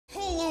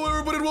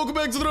everybody, and welcome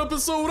back to another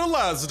episode of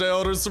Last Day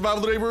on Earth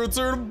Survival. Today we're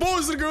returning,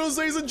 boys and girls,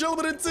 ladies and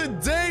gentlemen, and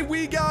today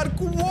we got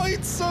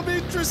quite some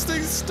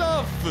interesting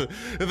stuff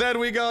that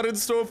we got in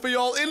store for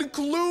y'all,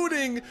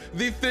 including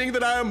the thing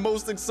that I am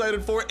most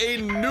excited for, a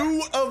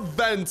new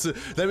event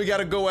that we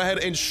gotta go ahead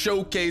and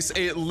showcase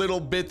a little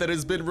bit that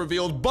has been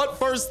revealed. But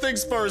first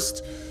things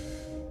first,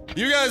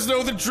 you guys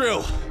know the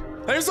drill.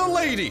 There's a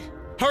lady.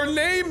 Her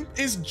name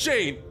is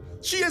Jane.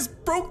 She has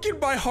broken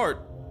my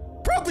heart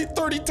probably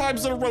 30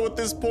 times in a row at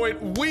this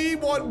point. We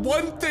want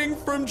one thing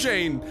from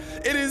Jane.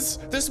 It is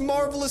this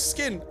marvelous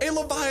skin, a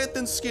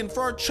Leviathan skin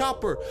for our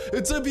chopper,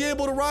 to be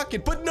able to rock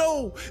it. But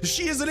no,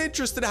 she isn't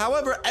interested.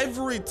 However,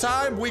 every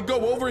time we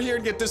go over here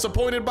and get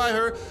disappointed by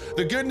her,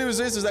 the good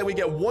news is that we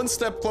get one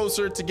step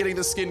closer to getting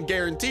the skin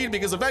guaranteed,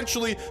 because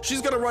eventually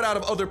she's gonna run out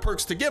of other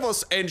perks to give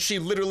us, and she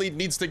literally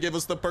needs to give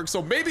us the perks.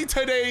 So maybe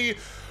today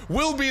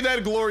will be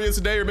that glorious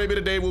day, or maybe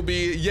today will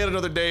be yet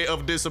another day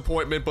of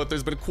disappointment. But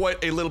there's been quite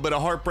a little bit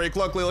of heartbreak.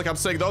 Luckily, like I'm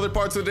saying, the other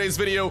parts of today's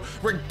video,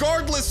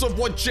 regardless of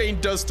what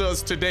Jane does to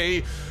us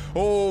today,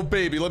 oh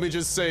baby, let me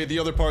just say, the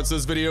other parts of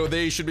this video,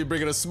 they should be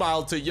bringing a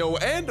smile to yo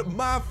and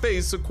my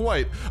face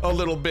quite a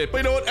little bit. But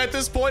you know what, at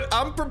this point,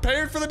 I'm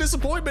prepared for the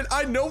disappointment.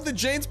 I know that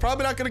Jane's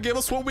probably not gonna give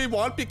us what we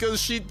want because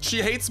she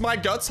hates my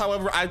guts.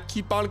 However, I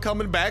keep on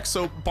coming back,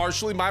 so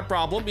partially my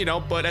problem, you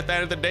know. But at the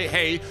end of the day,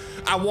 hey,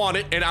 I want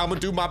it, and I'm gonna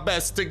do my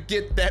best to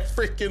get that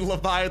freaking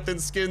Leviathan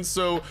skin.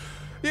 So,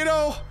 you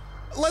know,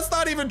 let's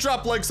not even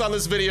drop likes on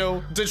this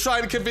video to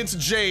try to convince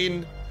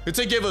Jane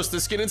to give us the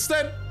skin.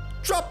 Instead,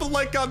 drop a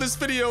like on this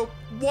video.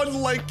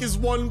 One like is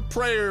one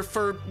prayer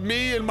for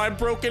me and my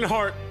broken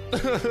heart.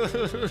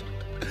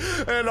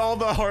 And all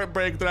the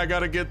heartbreak that I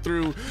gotta get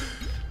through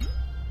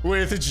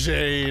with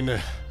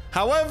Jane.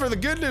 However, the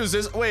good news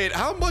is, wait,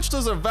 how much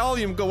does our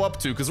volume go up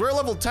to? Because we're at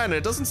level 10 and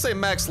it doesn't say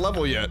max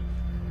level yet.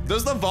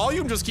 Does the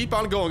volume just keep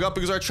on going up?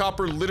 Because our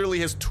chopper literally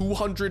has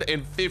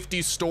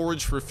 250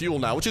 storage for fuel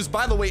now, which is,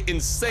 by the way,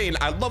 insane.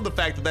 I love the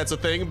fact that that's a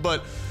thing,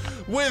 but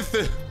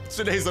with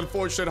today's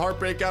unfortunate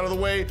heartbreak out of the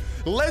way,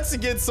 let's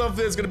get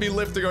something that's gonna be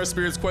lifting our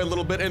spirits quite a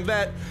little bit, and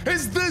that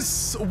is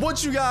this.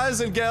 What you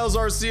guys and gals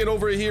are seeing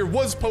over here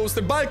was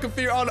posted by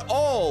Kafir on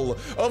all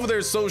of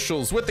their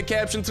socials with the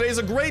caption, "Today's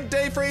a great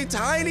day for a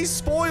tiny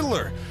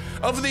spoiler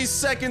of the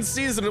second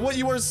season." And what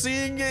you are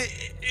seeing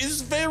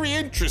is very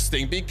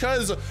interesting,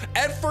 because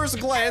at first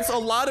glance, a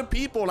lot of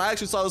people, and I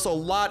actually saw this a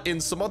lot in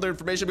some other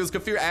information, because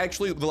Kafir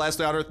actually, the Last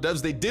Day on Earth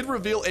devs, they did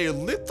reveal a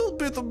little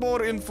bit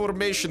more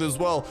information as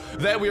well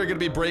that we are going to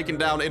be breaking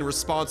down in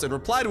response and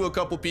reply to a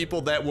couple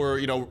people that were,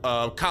 you know,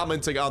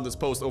 commenting on this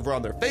post over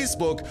on their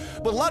Facebook.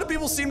 But a lot of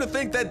people seem to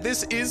think that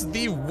this is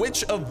the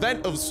witch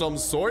event of some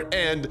sort,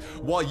 and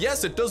while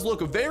yes, it does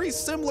look very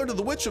similar to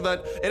the witch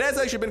event, it has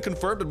actually been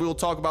confirmed, and we will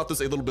talk about this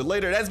a little bit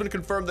later. It has been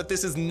confirmed that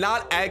this is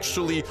not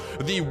actually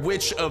the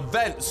witch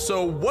event.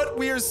 So what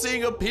we are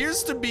seeing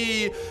appears to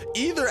be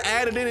either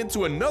added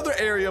into another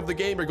area of the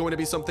game or going to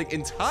be something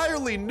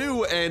entirely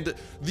new. And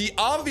the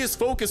obvious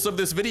focus of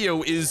this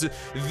video is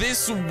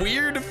this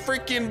weird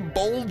freaking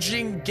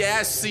bulging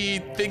gassy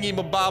thingy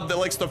mabob that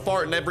likes to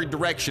fart in every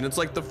direction. It's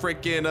like the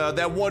freaking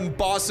that one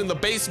boss in the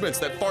basements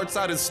that farts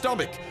out his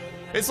stomach.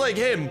 It's like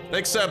him,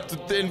 except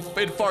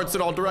it farts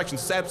in all directions.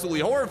 It's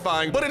absolutely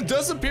horrifying, but it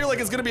does appear like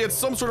it's gonna be at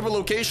some sort of a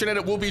location, and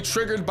it will be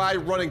triggered by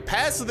running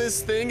past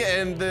this thing.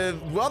 And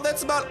well,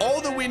 that's about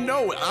all that we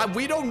know.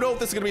 We don't know if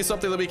this is gonna be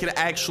something that we can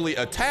actually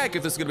attack,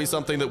 if this is gonna be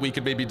something that we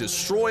could maybe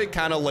destroy,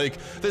 kind of like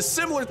the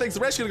similar things.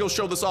 We're actually gonna go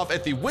show this off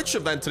at the witch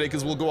event today,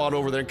 because we'll go on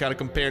over there and kind of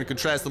compare and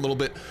contrast a little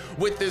bit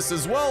with this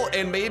as well.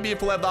 And maybe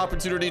if we'll have the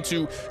opportunity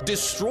to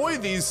destroy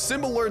these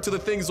similar to the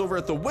things over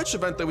at the witch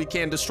event that we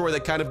can destroy,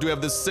 that kind of do have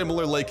this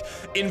similar, like,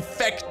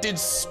 infected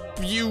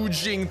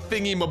spewing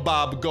thingy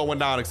mabob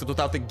going on, except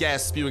without the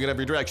gas spewing in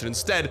every direction.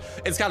 Instead,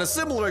 it's kind of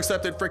similar,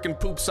 except it freaking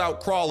poops out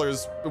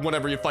crawlers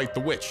whenever you fight the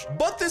witch.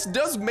 But this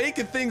does make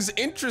things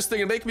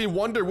interesting and make me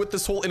wonder, with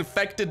this whole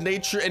infected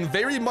nature and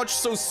very much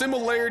so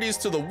similarities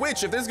to the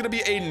witch, if there's gonna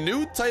be a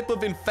new type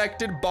of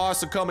infected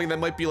boss coming that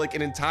might be like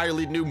an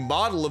entirely new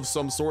model of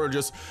some sort, or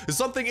just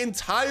something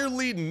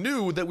entirely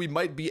new that we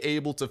might be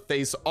able to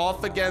face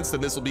off against.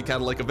 And this will be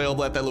kind of like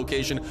available at that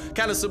location,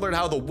 kind of similar to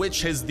how the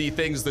witch has the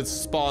things that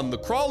spawn the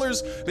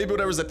crawlers, maybe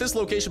whatever's at this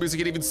location, because you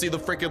can even see the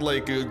freaking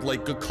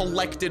like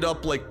collected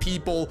up like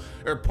people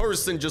or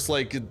person just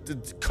like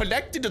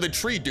connected to the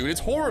tree, dude. It's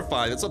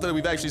horrifying. It's something that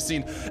we've actually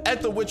seen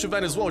at the witch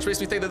event as well, which makes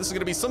me think that this is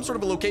going to be some sort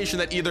of a location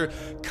that either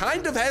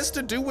kind of has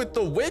to do with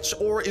the witch,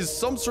 or is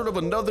some sort of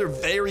another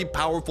very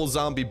powerful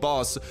zombie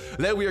boss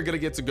that we are going to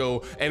get to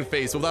go and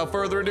face. Without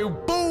further ado,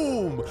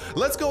 boom,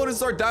 let's go ahead and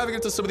start diving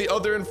into some of the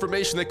other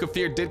information that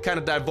Kafir did kind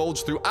of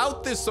divulge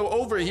throughout this. So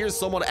over here,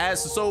 someone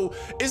asked, so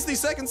is the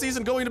second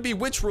season going to be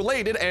witch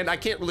related? And I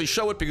can't really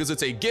show it because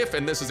it's a GIF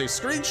and this is a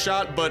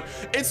screenshot, but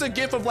it's a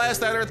GIF of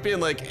Last Day on Earth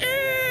being like,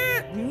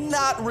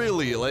 not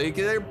really. Like,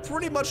 they're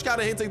pretty much kind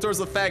of hinting towards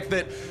the fact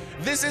that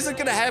this isn't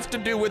gonna have to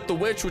do with the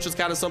witch, which is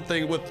kind of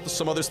something with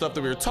some other stuff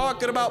that we were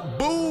talking about.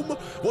 Boom!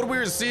 What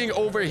we're seeing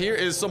over here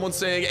is someone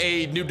saying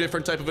a new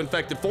different type of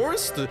infected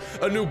forest,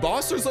 a new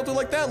boss or something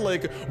like that.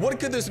 Like, what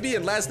could this be?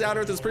 And Last Down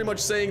Earth is pretty much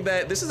saying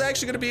that this is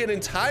actually gonna be an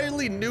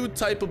entirely new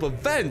type of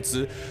event.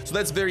 So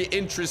that's very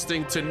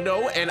interesting to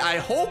know, and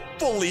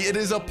hopefully it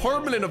is a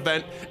permanent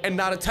event and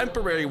not a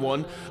temporary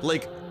one.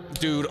 Like,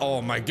 dude,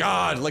 oh my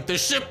god, like the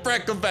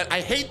shipwreck event.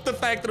 I hate the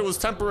fact that it was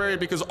temporary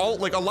because a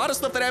lot of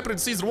stuff that happened in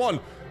season 1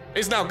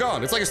 is now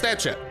gone. It's like a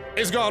Snapchat.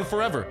 It's gone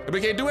forever, and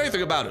we can't do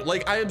anything about it.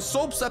 Like, I am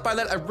so upset by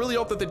that. I really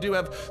hope that they do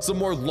have some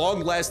more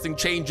long-lasting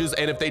changes,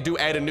 and if they do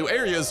add in new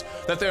areas,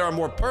 that they are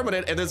more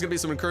permanent, and there's gonna be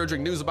some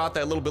encouraging news about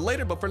that a little bit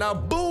later. But for now,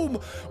 boom,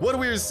 what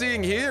we are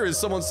seeing here is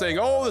someone saying,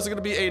 oh, this is gonna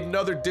be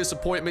another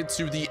disappointment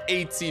to the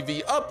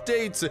ATV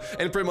updates,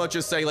 and pretty much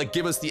just saying, like,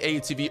 give us the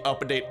ATV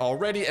update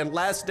already. And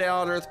Last Day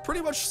on Earth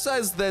pretty much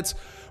says that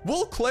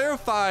we'll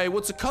clarify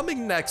what's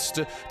coming next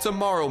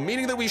tomorrow,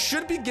 meaning that we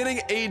should be getting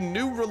a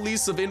new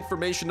release of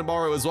information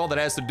tomorrow as well that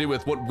has to do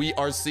with what we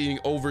are seeing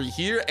over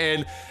here.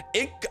 And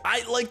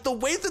I like the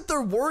way that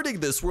they're wording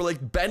this, where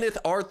like Benneth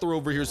Arthur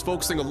over here is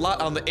focusing a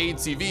lot on the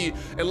ATV,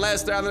 and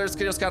Last Down There is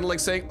just kind of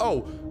like saying,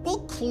 oh, we'll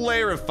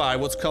clarify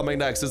what's coming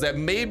next, is that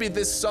maybe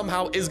this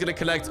somehow is going to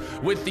connect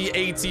with the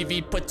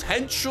ATV.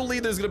 Potentially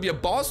there's going to be a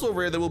boss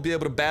over here that we'll be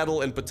able to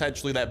battle, and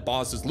potentially that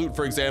boss's loot,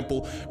 for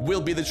example,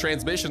 will be the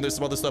transmission. There's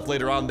some other stuff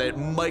later on that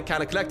might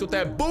kind of connect with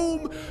that.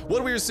 Boom!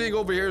 What we are seeing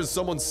over here is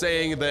someone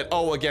saying that,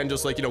 oh, again,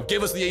 just like, you know,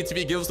 give us the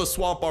ATV, give us the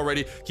swamp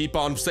already. Keep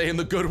on saying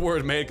the good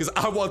word, man, because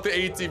I want the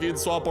ATV and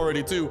swamp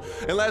already too.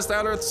 And Last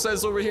Down Earth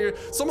says over here,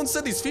 someone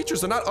said these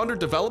features are not under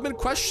development,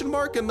 question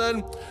mark, and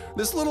then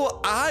this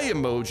little eye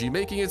emoji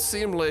making it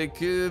seem like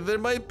there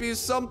might be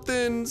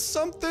something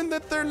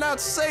that they're not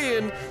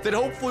saying that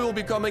hopefully will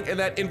be coming in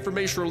that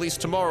information release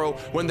tomorrow,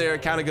 when they're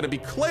kind of going to be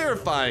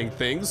clarifying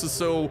things.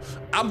 So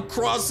I'm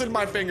crossing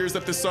my fingers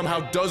that this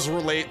somehow does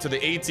relate to the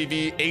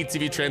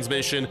ATV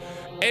transmission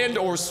and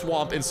or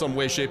swamp in some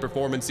way, shape, or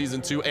form in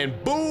season 2.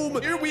 And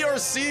boom, here we are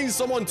seeing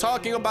someone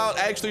talking about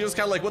actually just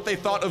kind of like what they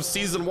thought of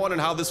season 1 and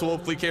how this will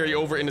hopefully carry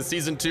over into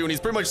season 2. And he's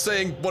pretty much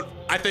saying what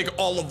I think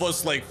all of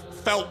us like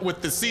felt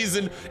with the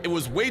season. It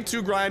was way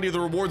too grindy. The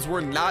rewards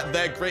were not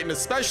that great, and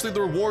especially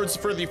the rewards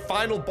for the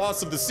final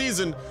boss of the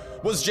season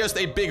was just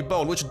a big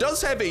bone, which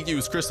does have a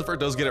use. Christopher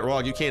does get it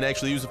wrong. You can't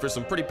actually use it for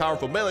some pretty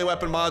powerful melee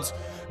weapon mods,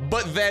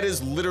 but that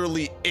is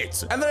literally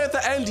it. And then at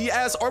the end, he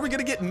asks, are we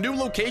gonna get new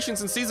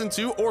locations in season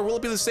 2, or will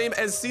it be the same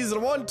as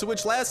season 1? To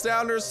which Last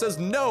Downer says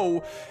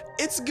no,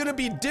 it's gonna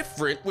be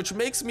different, which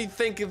makes me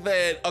think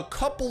that a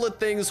couple of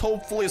things,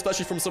 hopefully,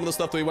 especially from some of the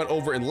stuff that we went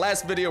over in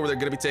last video, where they're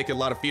gonna be taking a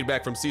lot of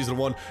feedback from season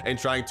 1 and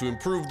trying to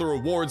improve the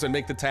rewards and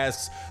make the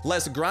tasks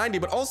less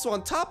grindy. But also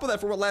on top of that,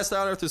 from what Last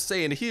Down Earth is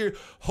saying here,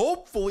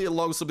 hopefully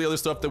along with some of the other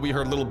stuff that we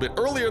heard a little bit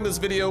earlier in this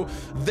video,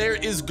 there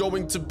is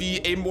going to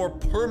be a more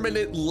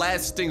permanent,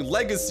 lasting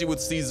legacy with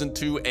season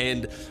 2,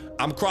 and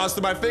I'm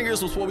crossing my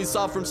fingers with what we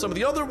saw from some of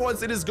the other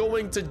ones. It is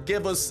going to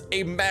give us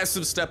a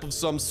massive step of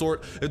some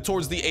sort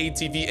towards the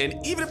ATV.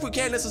 And even if we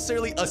can't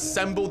necessarily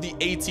assemble the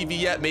ATV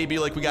yet, maybe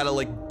like we gotta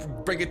like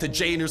bring it to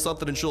Jane or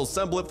something and she'll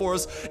assemble it for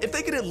us. If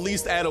they could at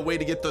least add a way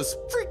to get this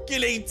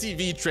freaking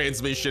ATV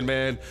transmission,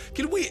 man,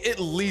 can we at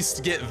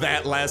least get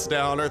that Last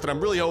Down Earth? And I'm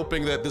really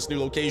hoping that this new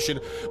location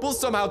will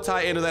somehow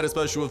tie into that,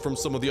 especially from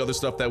some of the other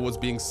stuff that was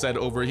being said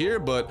over here.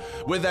 But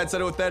with that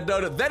said, with that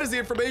done, that is the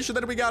information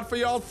that we got for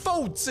y'all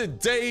for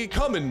today,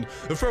 coming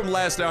from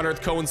Last Down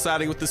Earth,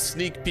 coinciding with the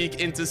sneak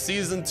peek into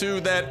season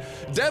 2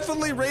 that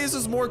definitely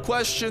raises more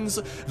questions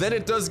than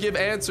it does give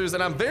answers.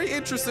 And I'm very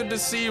interested to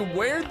see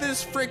where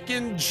this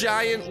freaking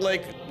giant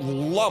like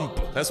lump,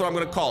 that's what I'm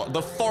gonna call it,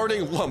 the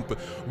farting lump,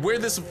 where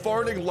this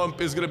farting lump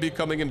is gonna be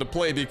coming into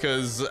play,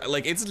 because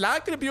like it's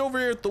not gonna be over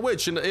here at the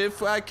witch. And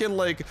if I can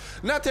like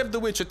not have the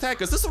witch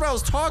attack us, this is what I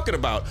was talking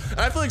about. And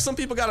I feel like some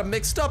people got it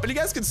mixed up, and you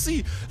guys can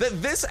see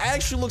that this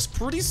actually looks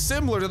pretty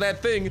similar to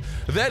that thing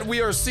that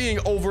we are seeing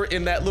over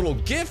in that little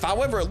gif.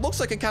 However, it looks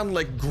like it kind of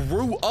like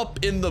grew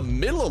up in the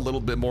middle a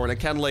little bit more, and it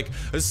kind of like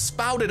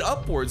spouted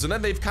upwards. And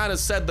then they've kind of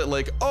said that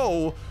like,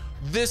 oh,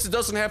 this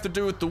doesn't have to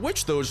do with the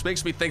witch though, which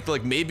makes me think that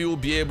like maybe we'll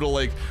be able to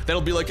like,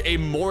 that'll be like a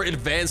more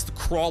advanced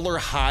crawler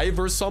hive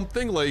or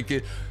something.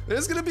 Like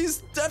there's gonna be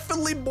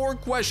definitely more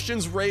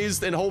questions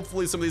raised, and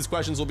hopefully some of these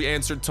questions will be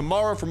answered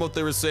tomorrow from what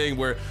they were saying,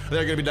 where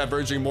they're gonna be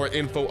diverging more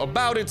info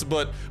about it.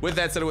 But with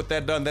that said, with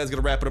that done, that's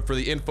gonna wrap it up for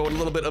the info and a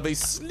little bit of a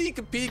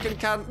sneak peek, and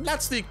kind of,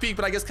 not sneak peek,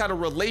 but I guess kind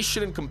of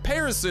relation and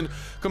comparison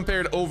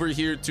compared over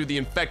here to the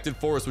infected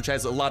forest, which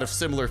has a lot of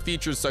similar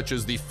features, such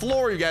as the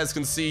floor. You guys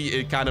can see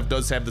it kind of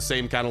does have the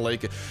same kind of like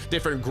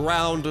different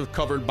ground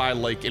covered by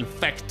like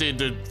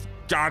infected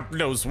God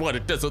knows what.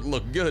 It doesn't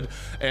look good.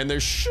 And there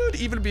should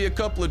even be a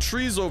couple of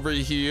trees over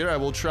here. I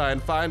will try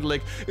and find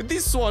like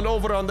this one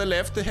over on the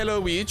left, the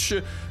Hello Witch.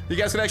 You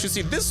guys can actually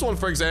see this one,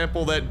 for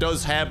example, that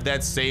does have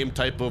that same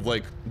type of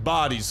like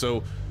body.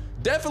 So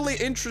Definitely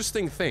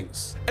interesting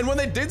things. And when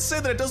they did say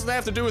that it doesn't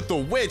have to do with the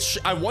witch,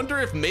 I wonder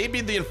if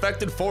maybe the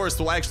infected forest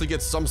will actually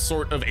get some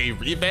sort of a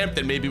revamp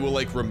that maybe will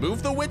like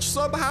remove the witch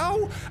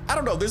somehow. I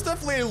don't know. There's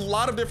definitely a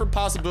lot of different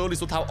possibilities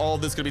with how all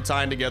of this could be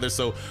tying together.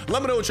 So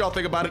let me know what y'all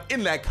think about it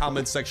in that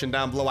comment section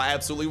down below. I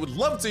absolutely would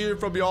love to hear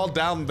from y'all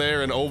down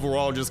there and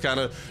overall just kind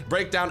of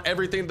break down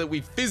everything that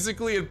we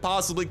physically and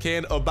possibly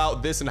can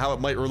about this and how it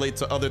might relate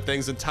to other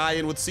things and tie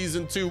in with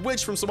season 2,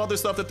 which from some other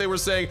stuff that they were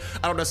saying,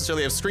 I don't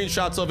necessarily have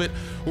screenshots of it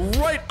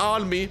right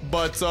on me,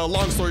 but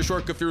long story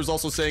short, Kafir is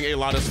also saying a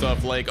lot of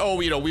stuff like, oh,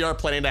 you know, we are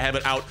planning to have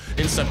it out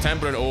in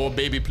September, and oh,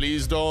 baby,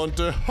 please don't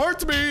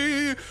hurt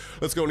me.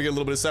 Let's go and get a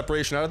little bit of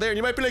separation out of there. And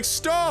you might be like,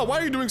 Star, why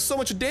are you doing so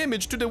much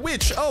damage to the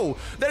witch? Oh,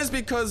 that is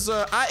because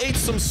I ate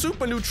some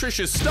super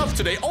nutritious stuff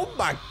today. Oh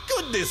my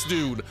goodness,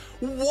 dude.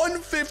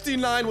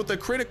 159 with a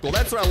critical.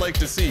 That's what I like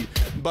to see.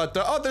 But,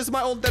 oh, there's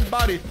my old dead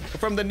body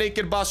from the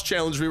naked boss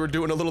challenge we were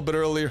doing a little bit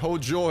earlier. Oh,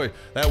 joy.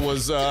 That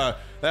was,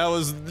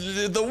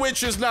 the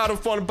witch is not a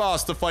fun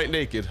boss to fight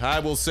naked, I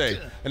will say.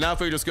 And now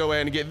if we just go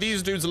ahead and get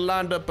these dudes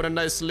lined up in a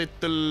nice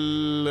little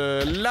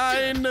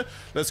line.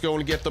 Let's go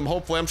and get them,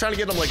 hopefully. I'm trying to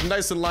get them like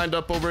nice and lined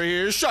up over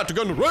here.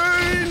 Shotgun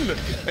rain!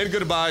 And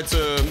goodbye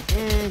to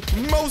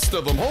most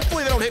of them.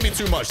 Hopefully they don't hit me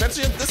too much.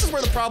 This is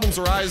where the problems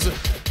arise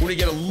when we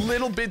get a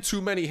little bit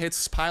too many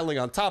hits piling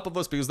on top of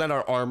us, because then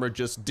our armor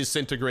just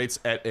disintegrates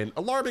at an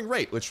alarming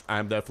rate, which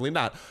I'm definitely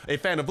not a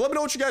fan of. Let me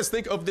know what you guys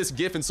think of this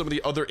GIF and some of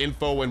the other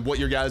info and what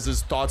your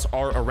guys' thoughts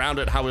are around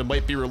it, how it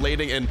might be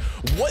relating, and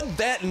what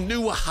that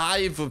new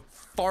Hive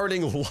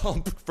farting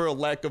lump, for a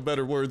lack of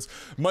better words,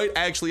 might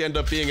actually end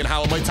up being and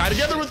how it might tie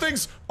together with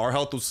things. Our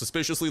health was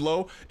suspiciously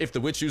low. If the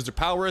witch used her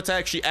power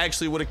attack, she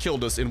actually would have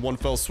killed us in one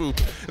fell swoop.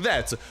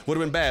 That would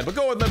have been bad. But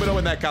go ahead and let me know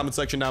in that comment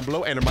section down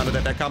below. And a reminder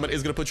that that comment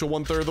is going to put you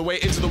 1/3 of the way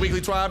into the weekly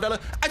 $12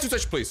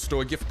 iTunes Place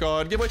Store gift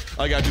card giveaway.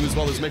 All you gotta do as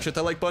well is make sure to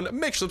hit that like button,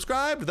 make sure to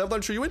subscribe. That'll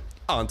enter you in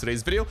on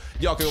today's video.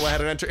 Y'all can go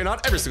ahead and enter in on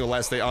every single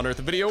last day on Earth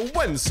video.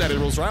 When Saturday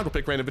rolls around, we'll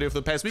pick a random video for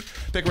the past week,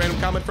 pick a random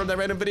comment from that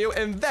random video,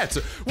 and that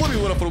will be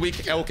one up for the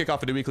week. And we'll kick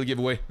off a new weekly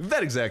giveaway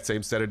that exact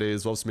same Saturday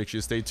as well, so make sure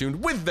you stay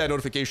tuned with that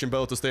notification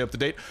bell to stay up to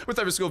date with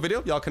every single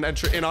video. Y'all can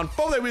enter in on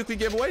for that weekly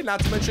giveaway,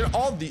 not to mention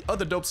all the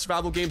other dope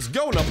survival games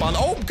going up on,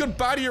 oh,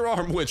 goodbye to your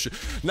arm, witch.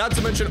 Not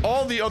to mention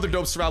all the other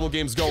dope survival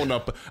games going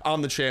up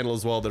on the channel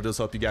as well. That does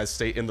help you guys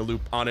stay in the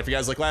loop on it. If you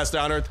guys like Last Day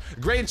on Earth,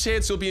 great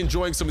chance you'll be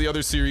enjoying some of the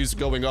other series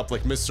going up,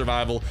 like Miss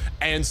Survival,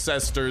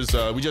 Ancestors.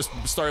 We just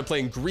started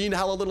playing Green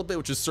Hell a little bit,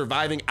 which is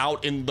surviving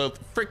out in the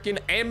freaking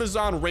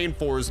Amazon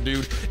rainforest,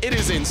 dude. It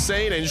is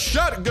insane. And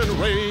Shotgun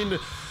Rain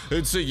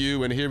to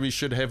you, and here we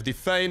should have the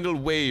final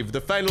wave,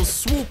 the final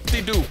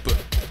swoop-de-doop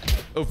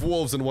of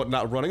wolves and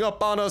whatnot running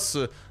up on us.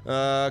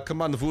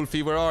 Come on,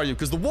 Wolfie, where are you?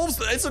 Because the wolves,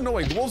 it's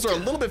annoying. The wolves are a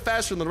little bit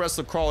faster than the rest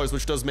of the crawlers,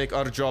 which does make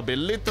our job a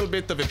little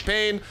bit of a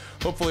pain.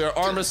 Hopefully our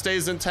armor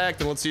stays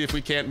intact, and let's see if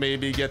we can't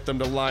maybe get them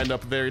to line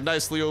up very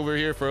nicely over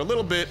here for a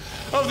little bit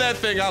of that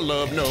thing I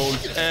love known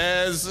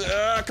as,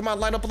 come on,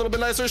 line up a little bit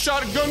nicer.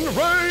 Shotgun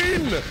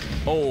rain!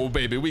 Oh,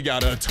 baby, we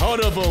got a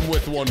ton of them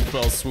with one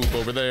fell swoop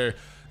over there.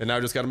 And now I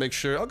just gotta make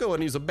sure, I'll go ahead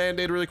and use a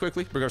band-aid really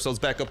quickly, bring ourselves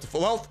back up to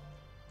full health.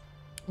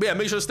 But yeah,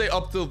 make sure to stay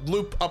up the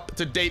loop, up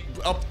to date,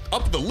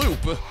 up the loop.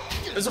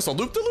 Is this a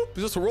loop-de-loop?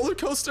 Is this a roller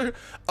coaster?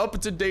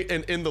 Up to date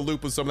and in the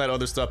loop with some of that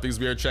other stuff, because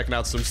we are checking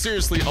out some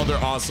seriously other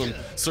awesome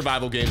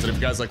survival games. And if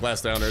you guys like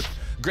Last Day on Earth,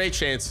 great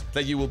chance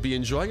that you will be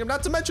enjoying them.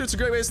 Not to mention, it's a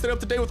great way to stay up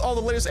to date with all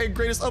the latest and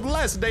greatest of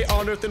Last Day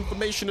on Earth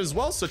information as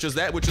well, such as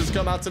that which has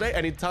come out today.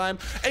 Anytime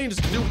any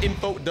new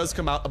info does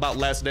come out about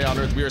Last Day on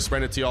Earth, we are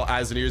spreading it to y'all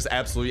eyes and ears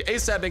absolutely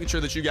ASAP, making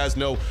sure that you guys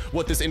know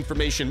what this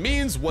information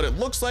means, what it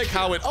looks like,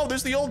 how it, oh,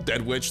 there's the old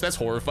dead witch. That's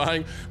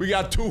horrifying. We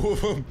got 2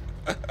 of them.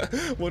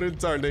 What in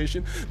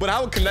tarnation. But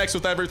how it connects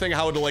with everything,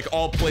 how it like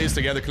all plays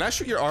together. Can I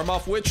shoot your arm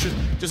off, witch?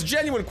 Just a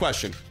genuine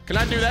question. Can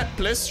I do that,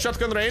 please?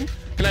 Shotgun rain.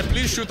 Can I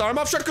please shoot the arm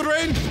off? Shotgun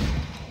rain.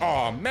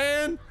 Oh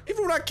man,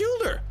 even when I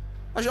killed her,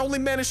 I only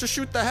managed to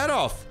shoot the head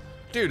off.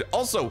 Dude,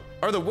 also,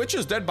 are the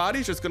witches' dead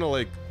bodies just gonna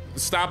like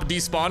stop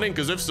despawning?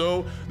 Because if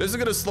so, this is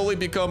gonna slowly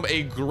become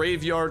a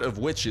graveyard of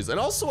witches. And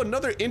also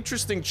another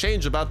interesting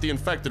change about the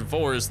infected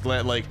forest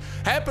that like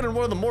happened in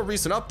one of the more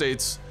recent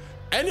updates.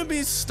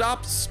 Enemies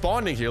stopped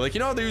spawning here. Like, you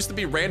know, there used to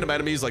be random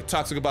enemies like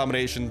toxic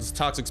abominations,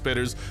 toxic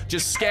spitters,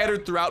 just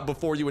scattered throughout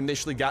before you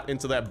initially got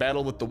into that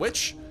battle with the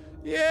witch.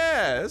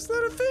 Yeah, it's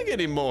not a thing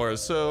anymore.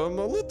 So I'm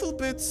a little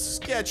bit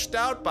sketched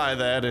out by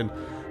that and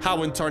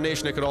how in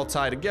tarnation it could all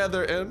tie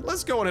together. And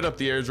let's go and hit up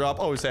the airdrop.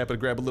 Always happy to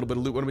grab a little bit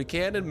of loot when we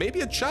can, and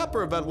maybe a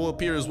chopper event will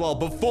appear as well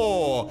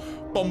before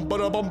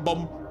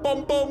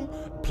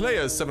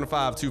players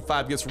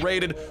 7525 gets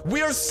raided.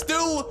 We are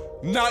still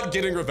not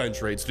getting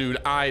revenge raids, dude.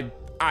 I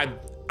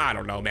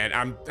don't know, man.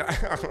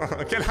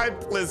 Can I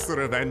please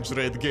revenge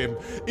raid game?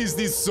 Is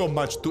this so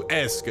much to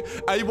ask?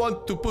 I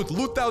want to put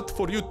loot out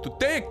for you to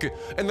take,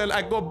 and then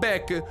I go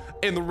back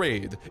and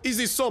raid. Is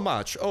this so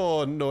much?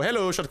 Oh no.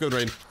 Hello, Shotgun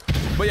Rain.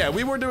 But yeah,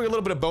 we were doing a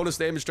little bit of bonus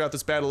damage throughout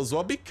this battle as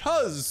well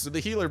because the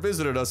healer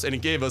visited us and he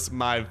gave us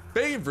my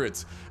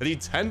favorite, the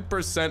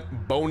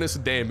 10% bonus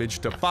damage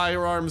to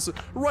firearms,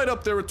 right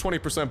up there with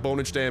 20%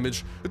 bonus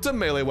damage to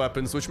melee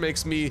weapons, which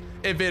makes me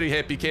a very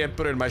happy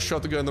camper in my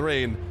shotgun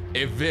rain,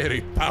 a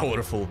very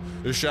powerful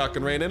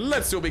shotgun rain. And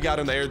let's see what we got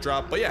in the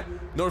airdrop. But yeah,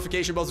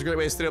 notification bells are a great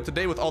way to stay up to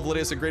date with all the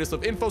latest and greatest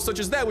of info such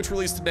as that which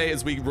released today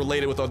as we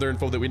relate it with other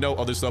info that we know,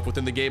 other stuff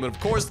within the game. And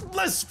of course,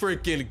 let's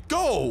freaking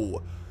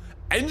go!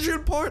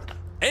 Engine part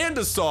and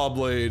a saw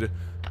blade.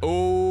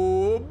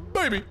 Oh,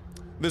 baby.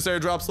 This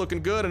airdrop's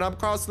looking good, and I'm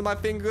crossing my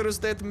fingers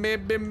that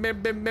maybe,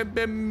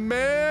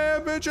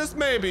 just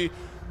maybe,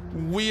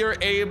 we are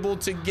able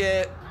to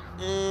get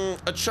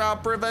a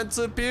chopper event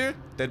up here.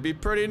 That'd be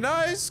pretty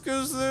nice,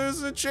 because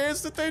there's a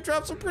chance that they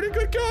drop some pretty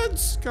good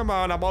guns. Come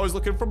on, I'm always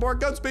looking for more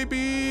guns,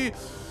 baby.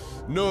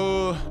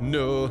 No,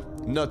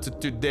 not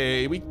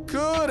today. We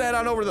could head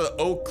on over to the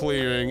oak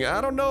clearing. I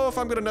don't know if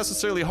I'm gonna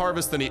necessarily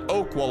harvest any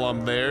oak while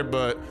I'm there,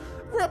 but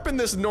we're up in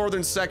this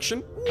northern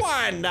section.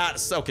 Why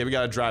not? Okay, we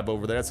gotta drive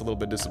over there. That's a little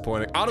bit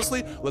disappointing.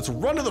 Honestly, let's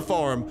run to the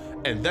farm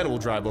and then we'll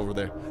drive over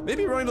there.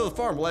 Maybe running to the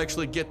farm we'll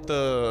actually get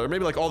the, or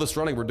maybe like all this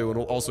running we're doing,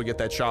 we'll also get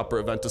that chopper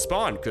event to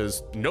spawn,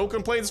 because no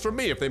complaints from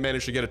me if they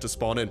manage to get it to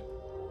spawn in.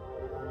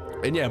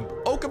 And yeah,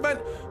 oak event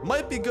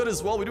might be good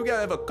as well. We do gotta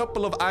have a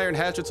couple of iron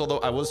hatchets, although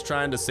I was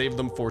trying to save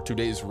them for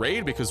today's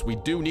raid because we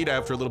do need,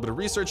 after a little bit of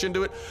research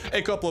into it,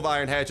 a couple of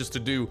iron hatchets to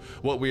do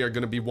what we are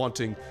gonna be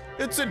wanting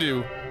it to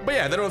do. But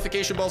yeah, the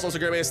notification bell is also a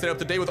great way to stay up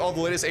to date with all the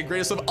latest and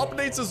greatest of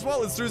updates as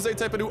well. As soon as a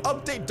type of new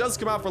update does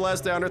come out for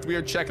Last Day on Earth, we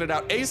are checking it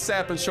out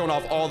ASAP and showing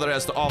off all that it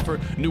has to offer.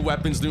 New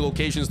weapons, new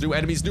locations, new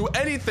enemies, new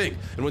anything.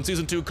 And when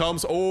season 2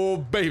 comes, oh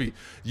baby,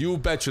 you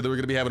betcha that we're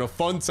gonna be having a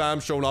fun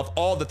time showing off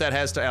all that that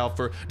has to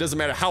offer. Doesn't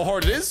matter how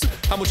hard it is,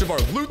 how much of our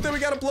loot that we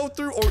gotta blow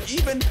through, or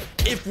even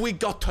if we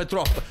got to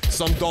drop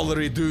some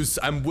dollary dues,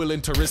 I'm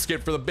willing to risk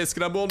it for the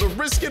biscuit. I'm willing to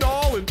risk it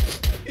all and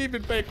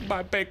even make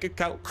my bank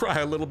account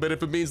cry a little bit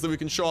if it means that we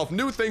can show off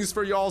new things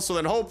for y'all. So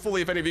then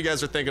hopefully if any of you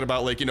guys are thinking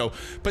about, like, you know,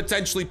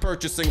 potentially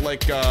purchasing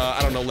like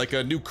I don't know, like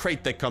a new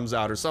crate that comes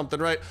out or something,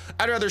 right?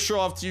 I'd rather show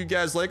off to you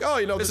guys like, oh,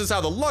 you know, this is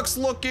how the luck's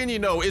looking, you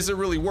know, is it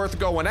really worth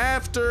going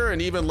after?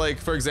 And even like,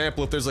 for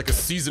example, if there's like a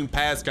season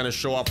pass, kind of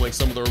show off like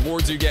some of the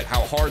rewards you get,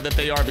 how hard that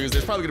they are, because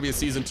there's probably gonna be a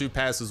season 2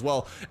 pass as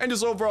well. And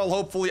just overall,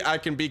 hopefully I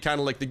can be kind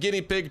of like the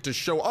guinea pig to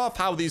show off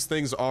how these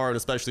things are, and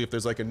especially if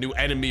there's like a new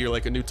enemy or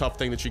like a new tough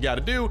thing that you got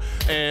to do.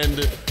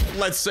 And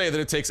let's say that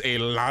it takes a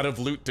lot of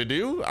loot to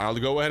do, I'll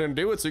go ahead and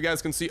do it so you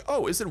guys can see,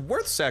 oh, is it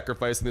worth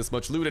sacrificing this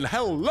much loot? And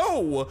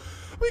hello,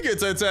 we get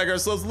to attack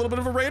ourselves a little bit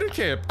of a raider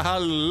camp. I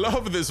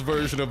love this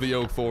version of the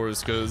oak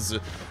forest because,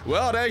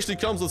 well, it actually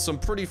comes with some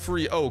pretty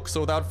free oak.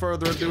 So without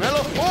further ado,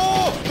 hello.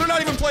 Oh, they're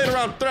not even playing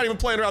around. They're not even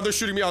playing around. They're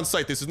shooting me on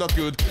sight. This is not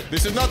good.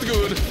 This is not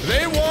good.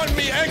 They want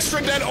me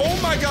extra dead.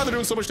 Oh my god, they're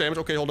doing so much damage.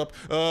 Okay, hold up.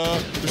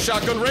 The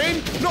shotgun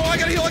rain. No, I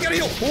gotta heal. I gotta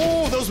heal.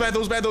 Oh, that was bad. That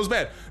was bad. That was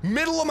bad.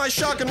 Middle of my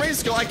shotgun rain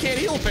skill, I can't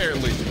heal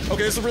apparently.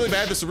 Okay, this is really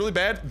bad. This is really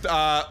bad.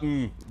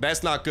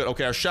 That's not good.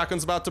 Okay, our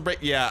shotgun's about to break.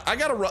 Yeah, I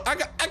gotta run. I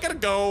gotta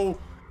go.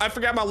 I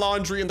forgot my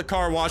laundry in the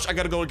car wash. I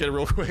gotta go and get it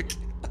real quick.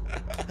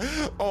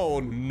 Oh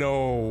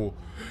no.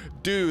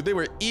 Dude, they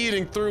were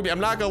eating through me. I'm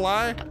not gonna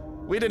lie.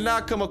 We did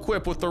not come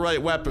equipped with the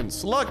right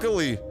weapons.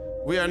 Luckily,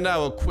 we are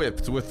now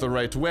equipped with the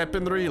right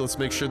weaponry. Let's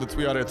make sure that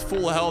we are at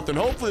full health and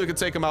hopefully we can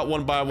take them out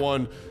one by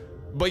one.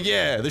 But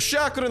yeah, the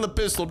shotgun and the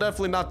pistol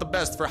definitely not the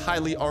best for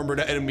highly armored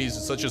enemies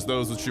such as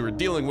those that you were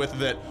dealing with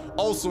that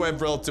also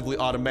have relatively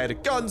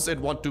automatic guns and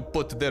want to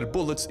put their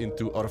bullets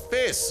into our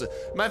face.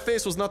 My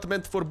face was not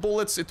meant for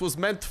bullets, it was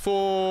meant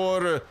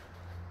for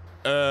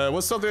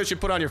what's something that you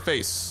put on your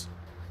face?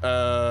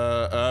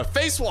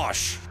 Face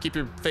wash. Keep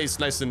your face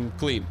nice and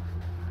clean.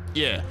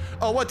 Yeah.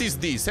 Oh, what is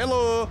this?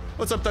 Hello.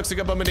 What's up, Toxic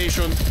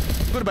Abomination?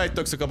 Goodbye,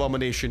 Toxic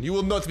Abomination. You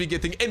will not be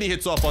getting any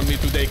hits off on me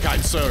today,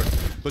 kind sir.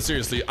 But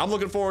seriously, I'm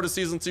looking forward to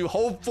season 2.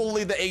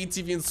 Hopefully the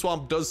ATV and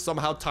swamp does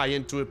somehow tie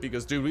into it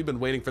because, dude, we've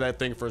been waiting for that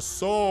thing for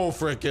so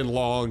freaking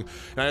long.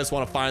 And I just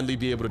want to finally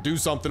be able to do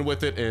something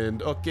with it.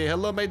 And, okay,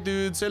 hello, my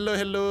dudes. Hello,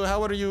 hello.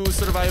 How are you,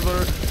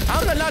 survivor? How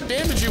did I not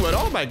damage you at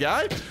all, my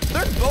guy?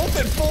 They're both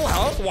at full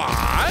health.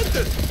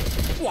 What?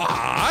 What?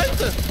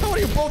 How are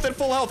you both at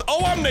full health?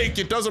 Oh, I'm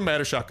naked. Doesn't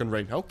matter. Shotgun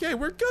rain. Okay,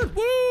 we're good.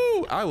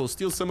 Woo! I will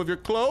steal some of your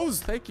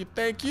clothes. Thank you.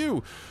 Thank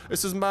you.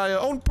 This is my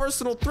own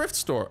personal thrift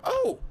store.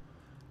 Oh,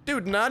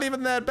 dude, not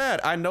even that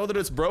bad. I know that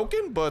it's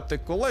broken, but the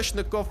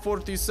Kalashnikov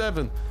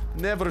 47,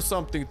 never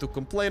something to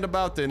complain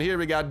about. And here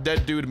we got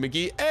Dead Dude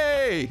McGee.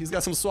 Hey, he's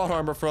got some SWAT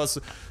armor for us.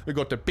 We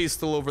got the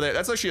pistol over there.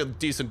 That's actually a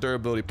decent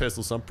durability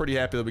pistol, so I'm pretty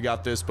happy that we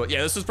got this. But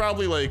yeah, this is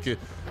probably like,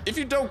 if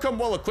you don't come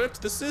well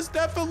equipped, this is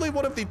definitely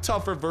one of the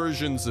tougher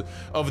versions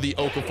of the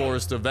Oak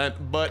Forest event.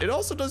 But it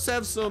also does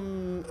have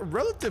some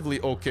relatively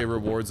okay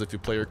rewards if you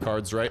play your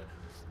cards right.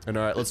 And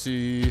all right, let's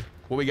see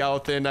what we got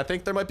within. I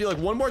think there might be like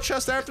one more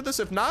chest after this.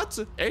 If not,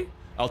 hey,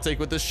 I'll take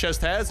what this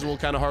chest has and we'll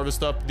kind of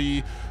harvest up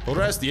the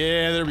rest.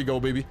 Yeah, there we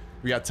go, baby.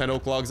 We got 10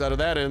 oak logs out of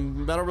that,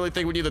 and I don't really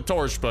think we need the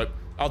torch, but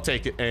I'll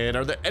take it. And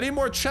are there any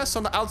more chests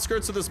on the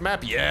outskirts of this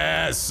map?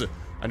 Yes.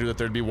 I knew that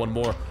there'd be one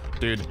more.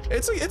 Dude,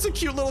 it's a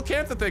cute little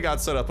camp that they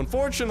got set up.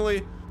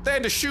 Unfortunately, they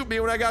had to shoot me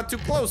when I got too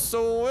close.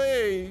 So,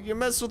 hey, you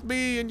mess with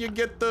me and you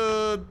get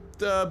the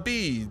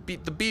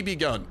BB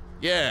gun.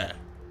 Yeah,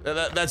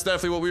 that's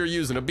definitely what we were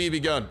using, a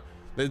BB gun.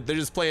 They're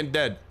just playing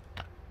dead.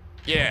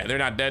 Yeah, they're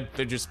not dead,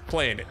 they're just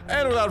playing it.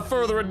 And without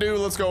further ado,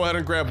 let's go ahead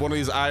and grab one of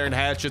these iron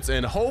hatchets,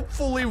 and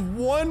hopefully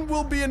one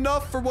will be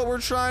enough for what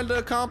we're trying to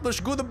accomplish.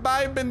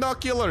 Goodbye,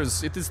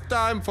 binoculars. It is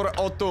time for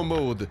auto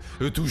mode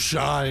to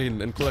shine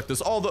and collect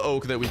us all the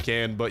oak that we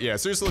can. But yeah,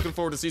 seriously looking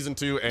forward to season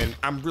 2, and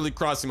I'm really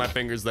crossing my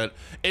fingers that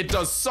it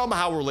does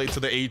somehow relate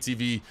to the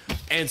ATV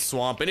and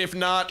swamp. And if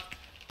not,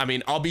 I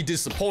mean, I'll be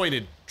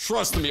disappointed.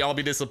 Trust me, I'll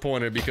be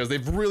disappointed because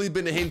they've really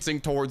been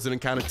hinting towards it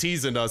and kind of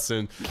teasing us,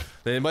 and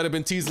they might have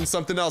been teasing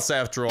something else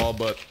after all,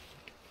 but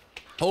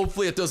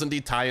hopefully it does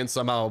indeed tie in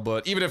somehow.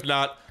 But even if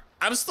not,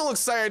 I'm still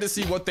excited to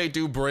see what they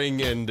do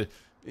bring, and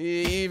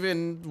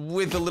even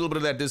with a little bit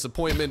of that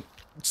disappointment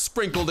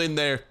sprinkled in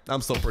there,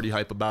 I'm still pretty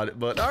hype about it.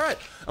 But all right,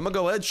 I'm gonna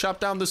go ahead, chop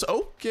down this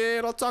oak,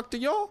 and I'll talk to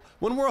y'all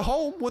when we're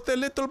home with a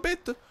little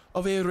bit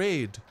of a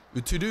raid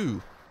to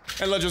do.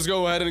 And let's just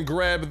go ahead and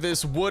grab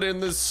this wood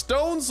and this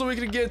stone so we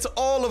can get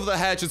all of the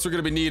hatchets we're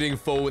gonna be needing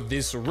for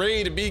this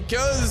raid,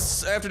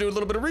 because after doing a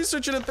little bit of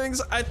research into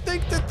things, I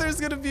think that there's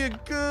gonna be a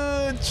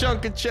good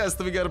chunk of chests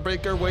that we gotta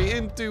break our way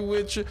into,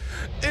 which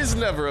is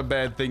never a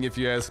bad thing if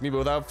you ask me. But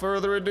without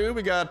further ado,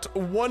 we got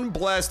one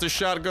blast of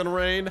shotgun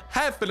rain,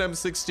 half an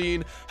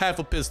M16, half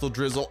a pistol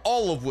drizzle,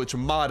 all of which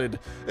modded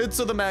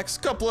to the max,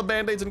 couple of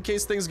band-aids in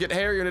case things get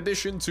hairy, in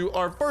addition to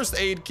our first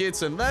aid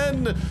kits, and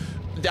then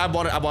I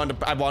want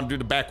to do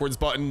the backwards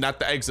button, not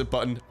the exit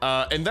button.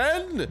 And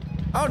then,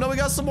 oh no, we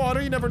got some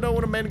water. You never know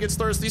when a man gets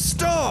thirsty.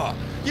 Star,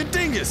 you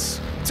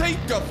dingus, take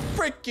a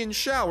freaking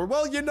shower.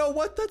 Well, you know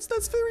what?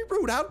 That's very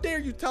rude. How dare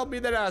you tell me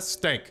that I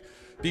stink?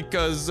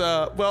 Because,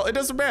 well, it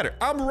doesn't matter.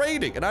 I'm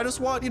raiding, and I just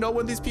want, you know,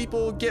 when these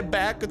people get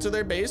back to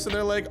their base and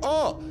they're like,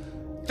 oh,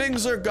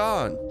 things are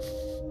gone,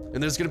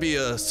 and there's gonna be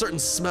a certain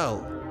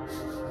smell,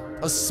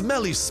 a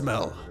smelly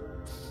smell,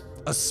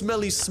 a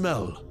smelly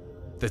smell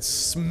that's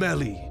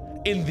smelly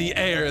in the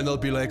air, and they'll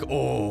be like,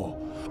 oh,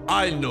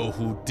 I know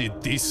who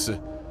did this.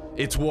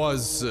 It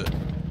was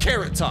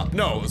Carrot Top.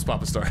 No, it was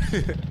Papa Star.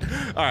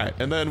 All right,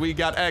 and then we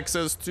got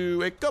access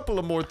to a couple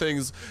of more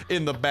things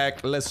in the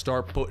back. Let's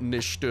start putting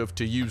this stuff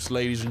to use,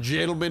 ladies and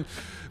gentlemen.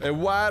 A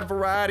wide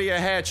variety of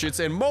hatchets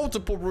and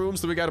multiple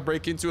rooms that we got to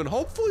break into, and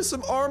hopefully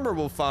some armor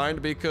we'll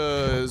find,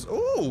 because,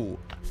 ooh,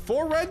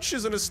 4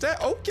 wrenches and a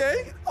stack.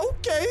 Okay,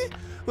 okay.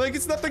 Like,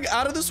 it's nothing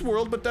out of this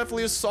world, but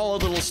definitely a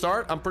solid little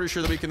start. I'm pretty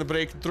sure that we can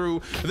break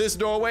through this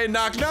doorway.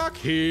 Knock, knock.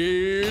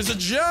 Here's a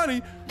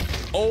Johnny.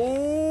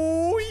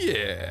 Oh,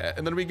 yeah.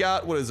 And then we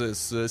got, what is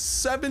this?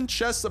 7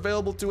 chests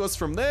available to us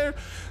from there.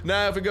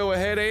 Now, if we go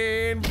ahead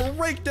and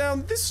break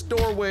down this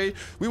doorway,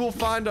 we will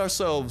find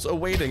ourselves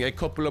awaiting a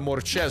couple of more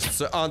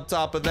chests. On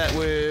top of that,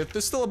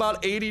 there's still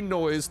about 80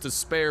 noise to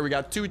spare. We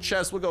got 2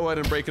 chests. We'll go ahead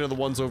and break into the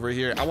ones over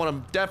here. I want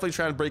to definitely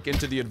try and break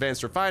into the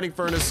advanced refining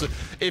furnace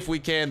if we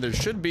can. There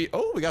should be,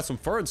 oh, we got some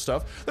fur and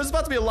stuff. There's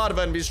about to be a lot of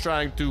enemies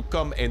trying to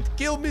come and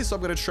kill me, so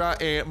I'm going to try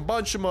and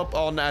bunch them up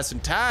all nice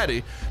and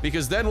tidy,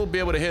 because then we'll be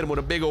able to hit them with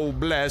a big old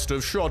blast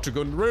of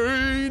shotgun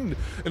rain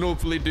and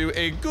hopefully do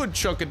a good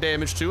chunk of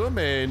damage to him.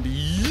 And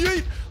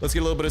yeet, let's get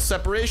a little bit of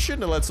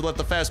separation, and let's let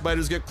the fast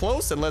biters get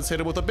close, and let's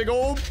hit him with a big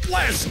old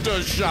blast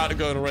of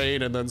shotgun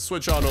rain, and then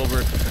switch on over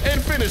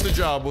and finish the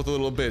job with a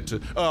little bit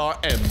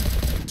M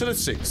to the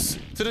 6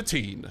 to the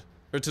teen,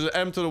 or to the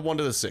M to the 1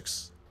 to the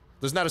 6.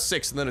 There's not a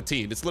 6 and then a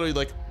teen. It's literally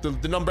like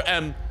the number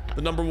M,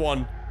 the number 1,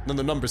 and then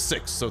the number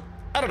 6. So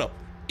I don't know,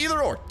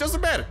 either or, doesn't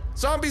matter.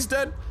 Zombies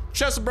dead,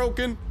 chest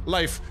broken,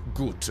 life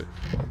good.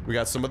 We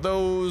got some of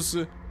those.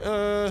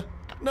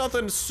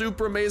 Nothing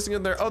super amazing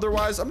in there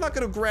otherwise. I'm not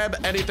gonna grab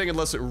anything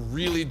unless it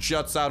really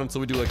juts out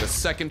until we do like a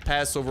second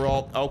pass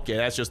overall. Okay,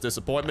 that's just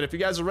disappointment. If you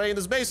guys are raiding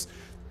this base,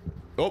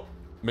 oh,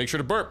 make sure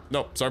to burp.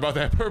 No, sorry about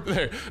that burp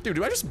there. Dude,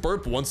 do I just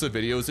burp once a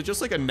video? Is it just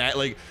like a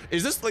like,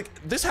 is this like,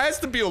 this has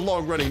to be a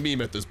long running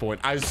meme at this point.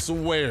 I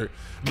swear,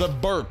 the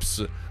burps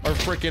are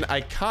freaking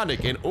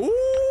iconic. And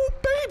oh,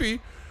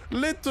 baby,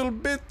 little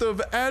bit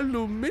of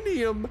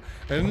aluminum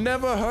and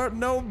never hurt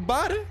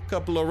nobody.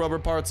 Couple of rubber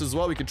parts as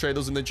well. We can trade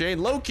those in the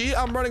chain. Low key,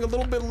 I'm running a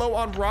little bit low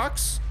on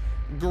rocks.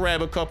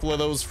 Grab a couple of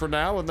those for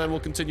now, and then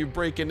we'll continue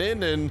breaking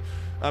in. And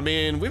I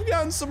mean, we've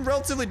gotten some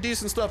relatively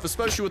decent stuff,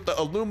 especially with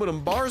the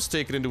aluminum bars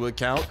taken into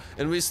account.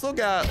 And we still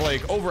got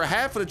like over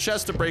half of the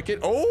chest to break it.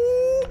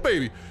 Oh,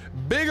 baby.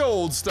 Big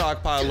old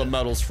stockpile of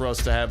metals for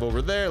us to have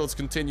over there. Let's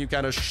continue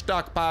kind of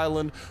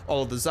stockpiling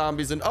all of the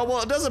zombies. And oh,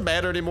 well, it doesn't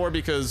matter anymore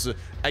because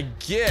I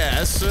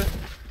guess,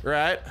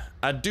 right,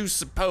 I do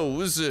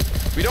suppose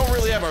we don't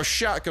really have our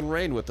shotgun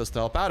rain with us to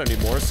help out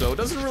anymore. So it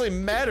doesn't really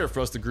matter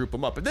for us to group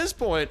them up. At this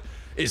point,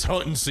 it's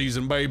hunting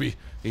season, baby.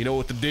 You know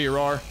what the deer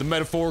are, the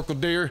metaphorical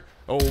deer.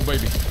 Oh,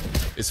 baby.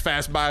 It's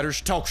fast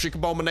biters, toxic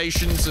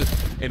abominations,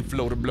 and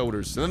floater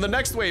bloaters. And then the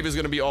next wave is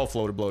going to be all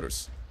floater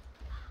bloaters.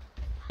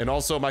 And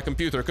also my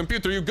computer.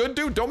 Computer, you good,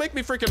 dude? Don't make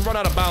me freaking run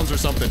out of bounds or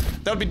something.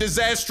 That would be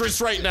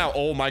disastrous right now.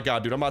 Oh my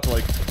god, dude. I'm about to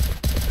like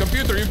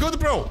Computer, you good,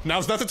 bro?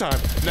 Now's not the time.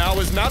 Now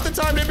is not the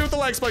time to hit me with the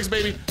lag spikes,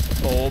 baby.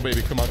 Oh,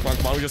 baby, come on, come on,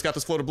 come on. We just got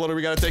this floater bloater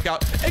we gotta take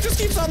out. It just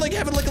keeps on, like,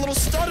 having, like, a little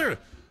stutter.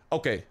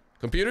 Okay,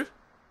 computer,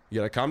 you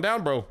gotta calm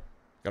down, bro.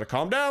 Gotta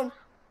calm down.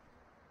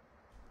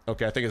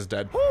 Okay, I think it's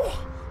dead. Whew.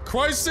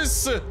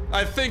 Crisis,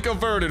 I think,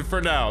 averted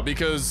for now,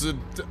 because,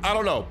 I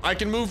don't know. I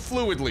can move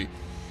fluidly.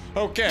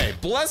 Okay,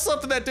 bless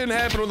something that didn't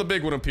happen when the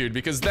big one appeared,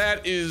 because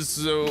that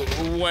is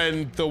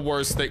when the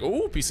worst thing—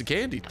 oh, piece of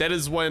candy. That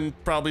is when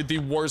probably the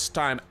worst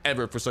time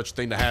ever for such a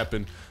thing to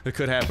happen. It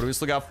could happen. We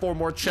still got 4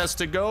 more chests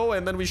to go,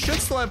 and then we should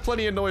still have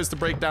plenty of noise to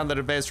break down that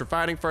advanced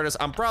refining furnace.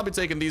 I'm probably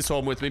taking these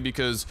home with me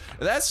because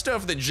that's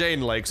stuff that Jane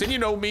likes. And you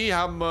know me,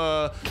 I'm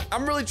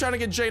really trying to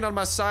get Jane on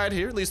my side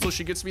here, at least till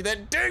she gets me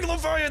that dang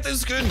Leviathan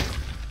skin.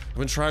 I've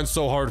been trying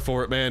so hard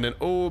for it, man, and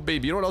oh,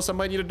 baby, you know what else I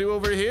might need to do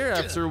over here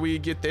after we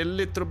get a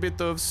little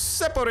bit of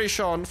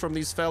separation from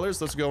these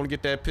fellers? Let's go and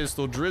get that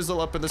pistol drizzle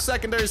up in the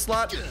secondary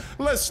slot.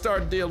 Let's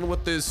start dealing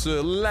with this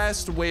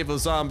last wave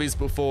of zombies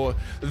before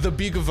the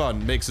big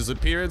one makes his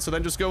appearance, and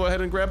then just go ahead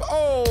and grab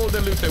all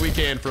the loot that we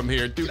can from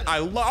here. Dude,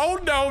 oh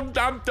no,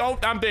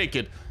 I'm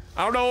naked.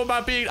 I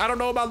don't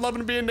know about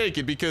loving being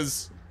naked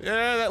because,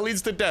 yeah, that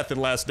leads to death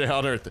in Last Day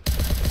on Earth.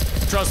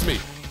 Trust me,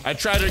 I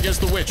tried it against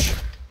the witch.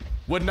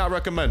 Would not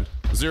recommend.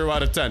 0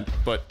 out of 10.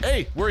 But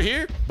hey, we're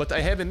here, but I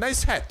have a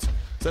nice hat. So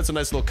that's a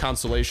nice little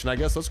consolation, I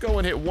guess. Let's go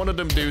and hit one of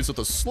them dudes with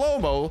a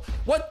slow-mo.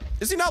 What?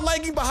 Is he not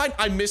lagging behind?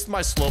 I missed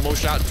my slow-mo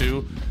shot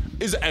too.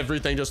 Is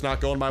everything just not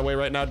going my way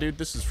right now, dude?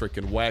 This is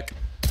freaking whack.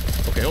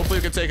 Okay, hopefully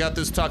we can take out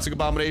this toxic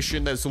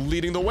abomination that's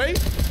leading the way.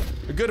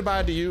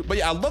 Goodbye to you. But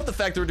yeah, I love the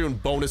fact that we're doing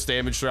bonus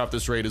damage throughout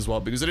this raid as well,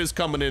 because it is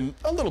coming in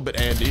a little bit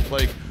handy.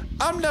 Like,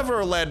 I'm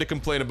never allowed to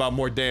complain about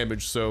more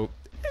damage, so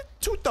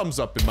 2 thumbs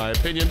up in my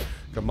opinion.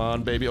 Come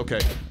on, baby. Okay,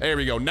 there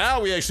we go.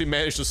 Now we actually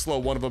managed to slow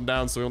one of them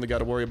down, so we only got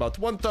to worry about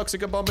 1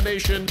 toxic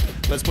abomination.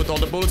 Let's put all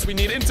the bullets we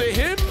need into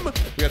him.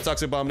 We got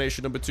toxic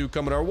abomination number 2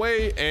 coming our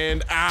way,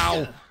 and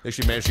ow!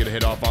 Actually managed to get a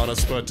hit off on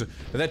us, but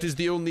that is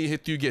the only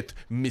hit you get,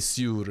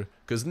 monsieur.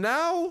 Because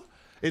now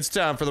it's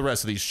time for the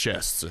rest of these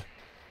chests.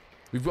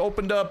 We've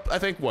opened up, I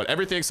think, what?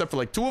 Everything except for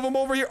like 2 of them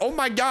over here. Oh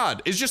my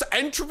god, is just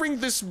entering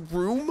this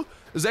room?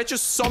 Does that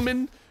just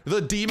summon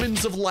the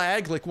demons of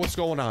lag? Like, what's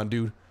going on,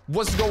 dude?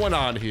 What's going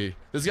on here?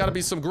 There's got to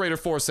be some greater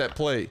force at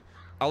play.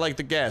 I like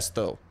the gas,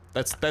 though.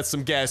 That's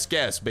some gas,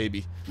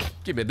 baby.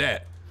 Give me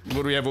that. What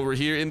do we have over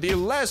here in the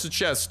last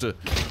chest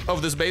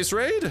of this base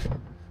raid?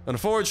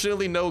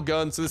 Unfortunately, no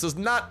guns. So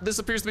this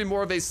appears to be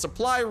more of a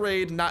supply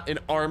raid, not an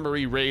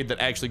armory raid that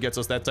actually gets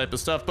us that type of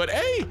stuff. But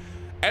hey,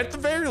 at the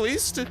very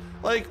least,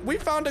 like, we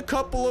found a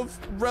couple of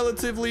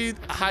relatively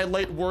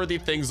highlight-worthy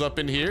things up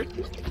in here,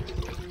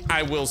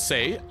 I will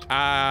say.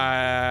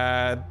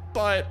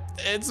 But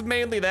it's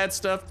mainly that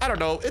stuff. I don't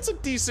know. It's a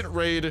decent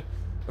raid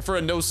for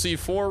a no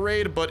C4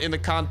 raid, but in the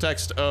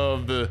context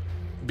of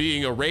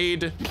being a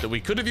raid that we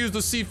could have used the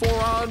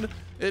C4 on,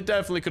 it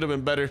definitely could have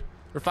been better.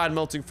 Refined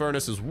melting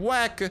furnace is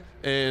whack,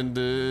 and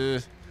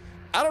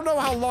I don't know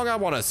how long I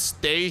want to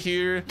stay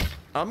here.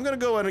 I'm gonna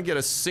go ahead and get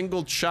a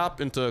single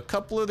chop into a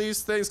couple of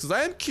these things, because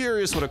I am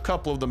curious what a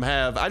couple of them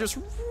have. I just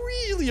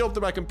really hope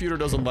that my computer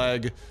doesn't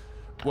lag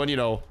when, you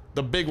know,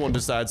 the big one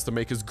decides to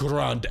make his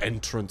grand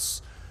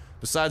entrance.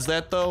 Besides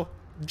that, though,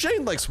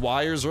 Jane likes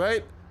wires,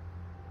 right?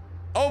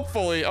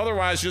 Hopefully,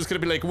 otherwise she's just gonna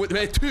be like, what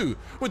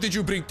did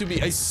you bring to me?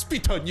 I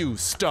spit on you,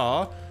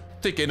 star.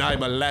 Thinking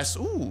I'm a lass,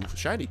 ooh,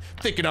 shiny.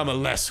 Thinking I'm a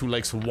lass who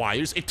likes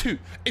wires. It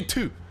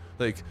too.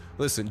 Like,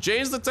 listen,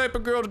 Jane's the type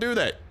of girl to do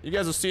that. You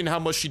guys have seen how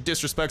much she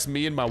disrespects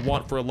me and my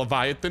want for a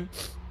Leviathan.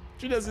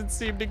 She doesn't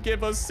seem to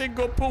give a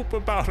single poop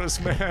about us,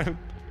 man.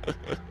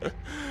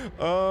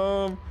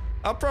 I'll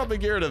probably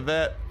get rid of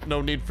that.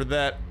 No need for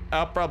that.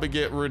 I'll probably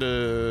get rid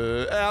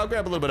of... I'll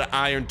grab a little bit of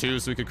iron, too,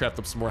 so we can craft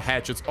up some more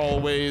hatchets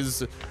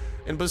always.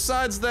 And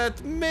besides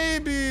that,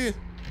 maybe...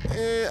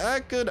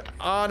 I could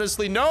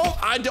honestly... No,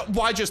 I don't...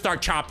 Why'd you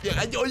start chopping?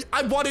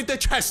 I wanted the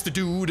chest,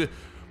 dude.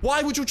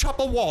 Why would you chop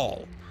a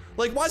wall?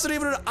 Like, why is it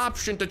even an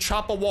option to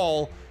chop a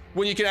wall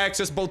when you can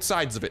access both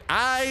sides of it?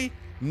 I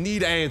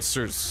need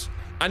answers.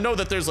 I know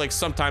that there's, like,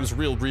 sometimes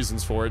real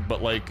reasons for it,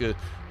 but, like...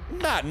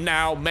 not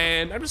now,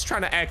 man. I'm just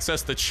trying to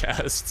access the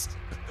chests.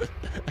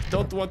 I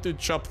don't want to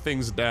chop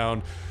things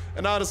down.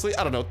 And honestly,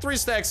 I don't know. 3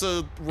 stacks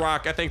of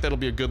rock, I think that'll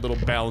be a good little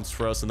balance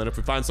for us. And then if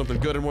we find something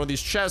good in one of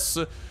these chests,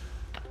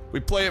 we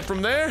play it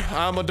from there.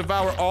 I'm gonna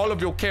devour all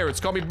of your carrots.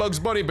 Call me Bugs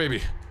Bunny,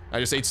 baby. I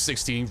just ate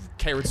 16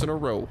 carrots in a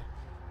row.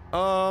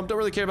 Don't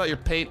really care about your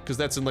paint, because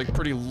that's in, like,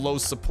 pretty low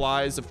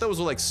supplies. If those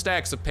were, like,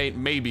 stacks of paint,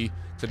 maybe.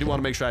 Because I do want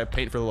to make sure I have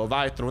paint for the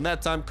Leviathan when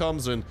that time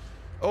comes. And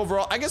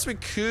overall, I guess we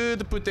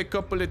could put a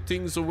couple of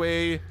things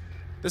away.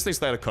 This thing's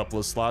got a couple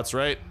of slots,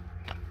 right?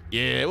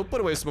 Yeah, we'll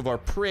put away some of our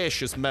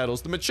precious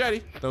metals. The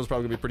machete, that was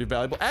probably gonna be pretty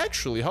valuable.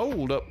 Actually,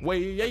 hold up,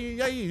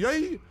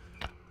 wait.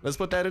 Let's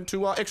put that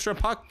into our extra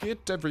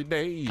pocket every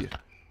day.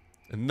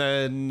 And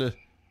then,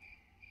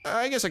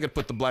 I guess I could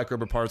put the black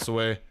rubber parts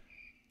away.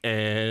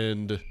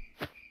 And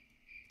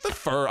the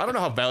fur, I don't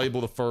know how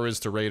valuable the fur is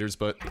to raiders,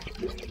 but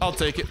I'll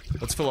take it.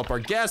 Let's fill up our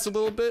gas a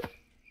little bit.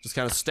 Just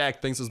kind of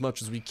stack things as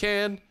much as we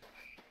can.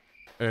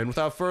 And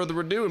without further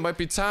ado, it might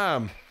be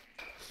time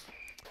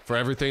for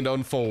everything to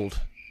unfold.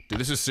 Dude,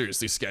 this is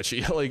seriously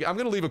sketchy. Like, I'm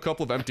gonna leave a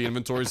couple of empty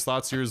inventory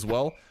slots here as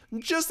well,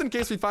 just in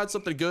case we find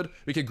something good.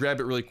 We can grab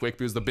it really quick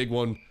because the big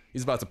one,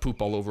 he's about to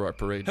poop all over our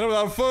parade. And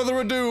without further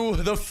ado,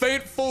 the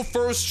fateful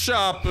first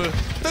shop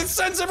that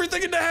sends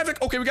everything into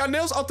havoc. Okay, we got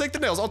nails. I'll take the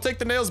nails. I'll take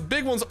the nails.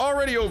 Big one's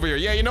already over here.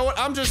 Yeah, you know what?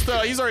 I'm just,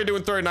 he's already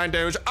doing 39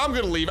 damage. I'm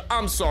gonna leave.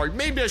 I'm sorry.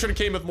 Maybe I should have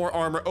came with more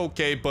armor.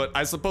 Okay, but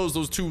I suppose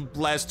those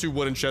last two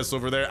wooden chests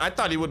over there, I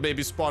thought he would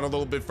maybe spawn a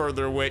little bit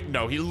further away.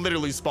 No, he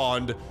literally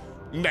spawned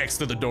next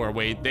to the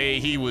doorway.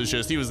 He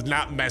was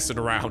not messing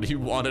around. He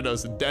wanted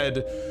us dead.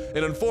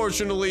 And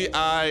unfortunately,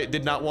 I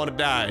did not want to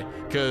die,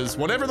 because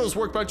whatever those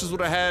workbenches would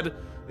have had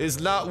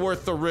is not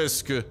worth the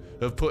risk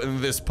of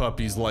putting this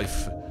puppy's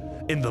life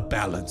in the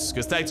balance,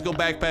 because tactical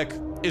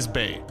backpack is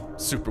bae.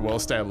 Super well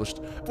established.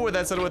 But with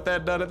that said, with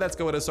that done, let's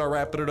go ahead and start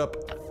wrapping it up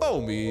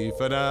for me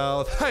for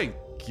now. Thank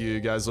you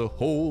guys a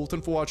whole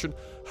ton for watching.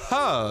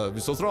 Have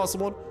yourselves an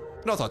awesome one,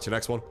 and I'll talk to you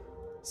next one.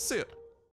 See ya.